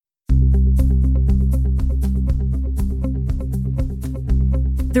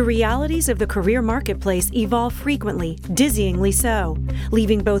The realities of the career marketplace evolve frequently, dizzyingly so,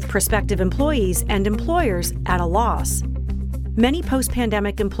 leaving both prospective employees and employers at a loss. Many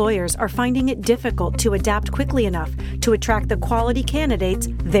post-pandemic employers are finding it difficult to adapt quickly enough to attract the quality candidates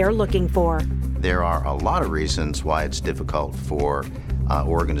they're looking for. There are a lot of reasons why it's difficult for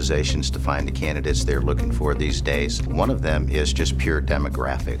organizations to find the candidates they're looking for these days. One of them is just pure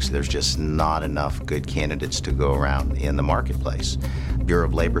demographics. There's just not enough good candidates to go around in the marketplace. Bureau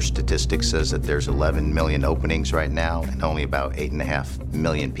of Labor Statistics says that there's 11 million openings right now and only about 8.5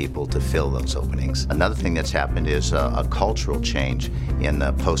 million people to fill those openings. Another thing that's happened is a cultural change in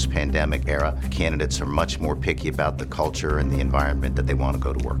the post-pandemic era. Candidates are much more picky about the culture and the environment that they want to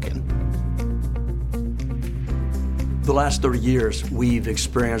go to work in. The last 30 years, we've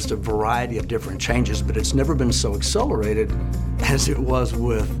experienced a variety of different changes, but it's never been so accelerated as it was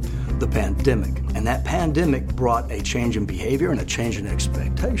with the pandemic. And that pandemic brought a change in behavior and a change in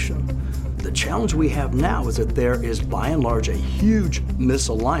expectation. The challenge we have now is that there is, by and large, a huge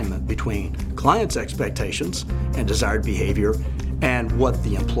misalignment between clients' expectations and desired behavior and what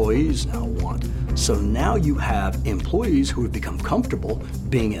the employees now want. So now you have employees who have become comfortable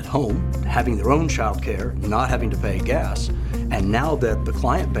being at home, having their own child care, not having to pay gas, and now that the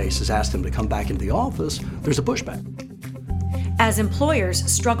client base has asked them to come back into the office, there's a pushback. As employers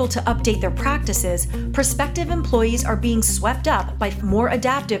struggle to update their practices, prospective employees are being swept up by more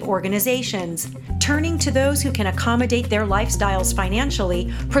adaptive organizations. Turning to those who can accommodate their lifestyles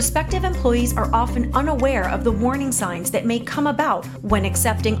financially, prospective employees are often unaware of the warning signs that may come about when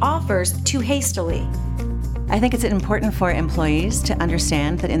accepting offers too hastily. I think it's important for employees to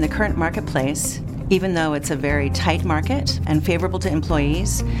understand that in the current marketplace, even though it's a very tight market and favorable to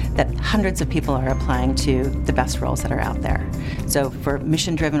employees, that hundreds of people are applying to the best roles that are out there. So for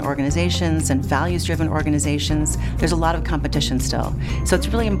mission-driven organizations and values-driven organizations, there's a lot of competition still. So it's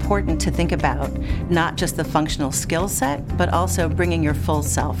really important to think about not just the functional skill set, but also bringing your full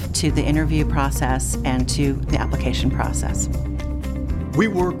self to the interview process and to the application process. We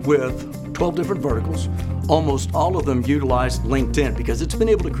work with 12 different verticals. Almost all of them utilize LinkedIn because it's been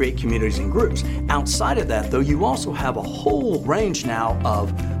able to create communities and groups. Outside of that, though, you also have a whole range now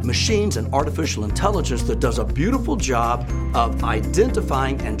of machines and artificial intelligence that does a beautiful job of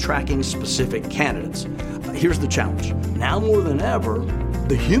identifying and tracking specific candidates. Here's the challenge. Now more than ever,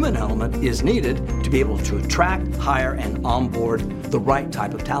 the human element is needed to be able to attract, hire, and onboard the right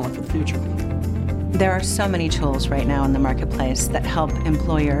type of talent for the future. There are so many tools right now in the marketplace that help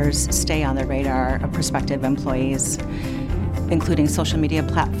employers stay on the radar of prospective employees, including social media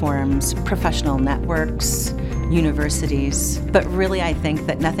platforms, professional networks, universities. But really, I think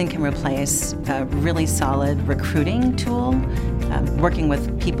that nothing can replace a really solid recruiting tool, working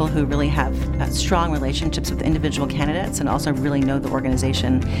with people who really have strong relationships with individual candidates and also really know the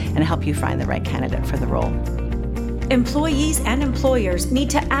organization and help you find the right candidate for the role. Employees and employers need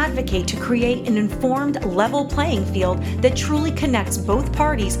to advocate to create an informed, level playing field that truly connects both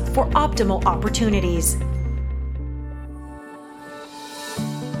parties for optimal opportunities.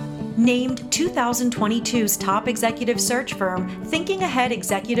 Named 2022's top executive search firm, ThinkingAhead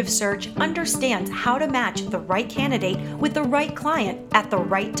Executive Search understands how to match the right candidate with the right client at the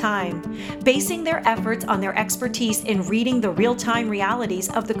right time. Basing their efforts on their expertise in reading the real-time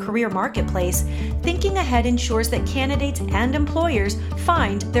realities of the career marketplace, ThinkingAhead ensures that candidates and employers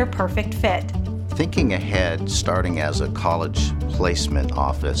find their perfect fit. ThinkingAhead, starting as a college placement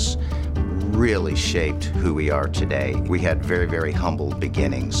office, really shaped who we are today. We had very, very humble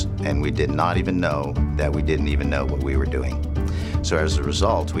beginnings, and we did not even know that we didn't even know what we were doing. So as a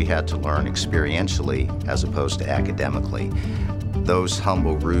result, we had to learn experientially as opposed to academically. Those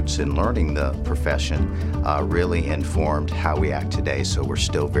humble roots in learning the profession really informed how we act today, so we're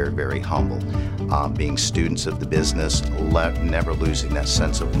still very, very humble. Being students of the business, never losing that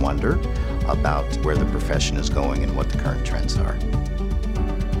sense of wonder about where the profession is going and what the current trends are.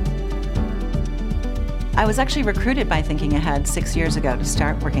 I was actually recruited by ThinkingAhead 6 years ago to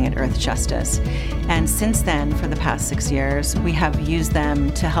start working at Earth Justice. And since then, for the past 6 years, we have used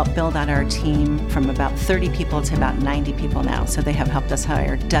them to help build out our team from about 30 people to about 90 people now. So they have helped us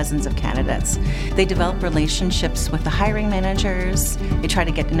hire dozens of candidates. They develop relationships with the hiring managers. They try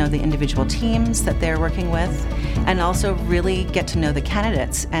to get to know the individual teams that they're working with, and also really get to know the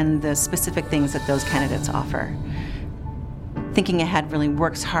candidates and the specific things that those candidates offer. ThinkingAhead really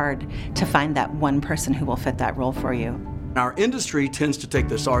works hard to find that one person who will fit that role for you. Our industry tends to take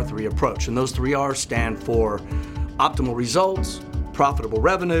this R3 approach, and those 3 R's stand for optimal results, profitable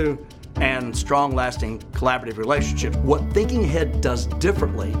revenue, and strong, lasting collaborative relationships. What ThinkingAhead does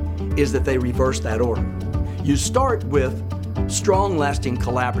differently is that they reverse that order. You start with strong, lasting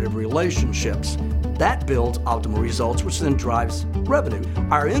collaborative relationships. That builds optimal results, which then drives revenue.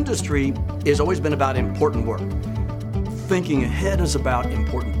 Our industry has always been about important work. Thinking Ahead is about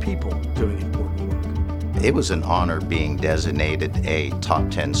important people doing important work. It was an honor being designated a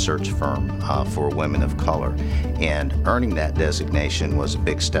top 10 search firm for women of color. And earning that designation was a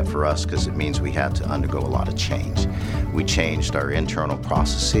big step for us because it means we had to undergo a lot of change. We changed our internal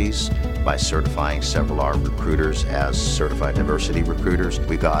processes by certifying several of our recruiters as certified diversity recruiters.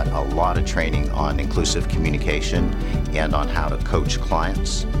 We got a lot of training on inclusive communication and on how to coach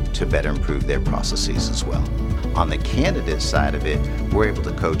clients to better improve their processes as well. On the candidate side of it, we're able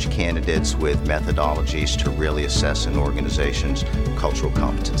to coach candidates with methodologies to really assess an organization's cultural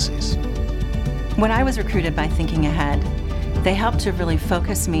competencies. When I was recruited by Thinking Ahead, they helped to really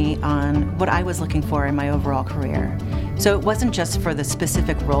focus me on what I was looking for in my overall career. So it wasn't just for the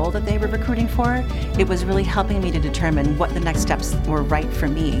specific role that they were recruiting for, it was really helping me to determine what the next steps were right for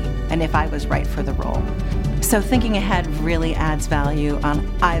me and if I was right for the role. So Thinking Ahead really adds value on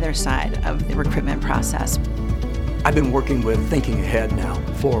either side of the recruitment process. I've been working with Thinking Ahead now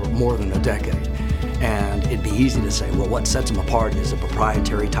for more than a decade. And it'd be easy to say, well, what sets them apart is a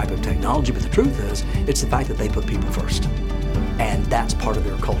proprietary type of technology, but the truth is, it's the fact that they put people first. And that's part of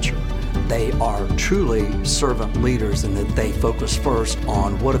their culture. They are truly servant leaders in that they focus first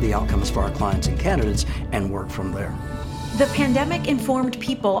on what are the outcomes for our clients and candidates and work from there. The pandemic informed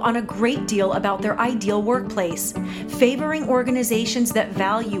people on a great deal about their ideal workplace, favoring organizations that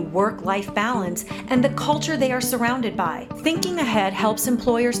value work-life balance and the culture they are surrounded by. Thinking Ahead helps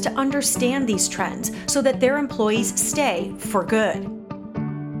employers to understand these trends so that their employees stay for good.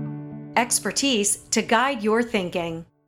 Expertise to guide your thinking.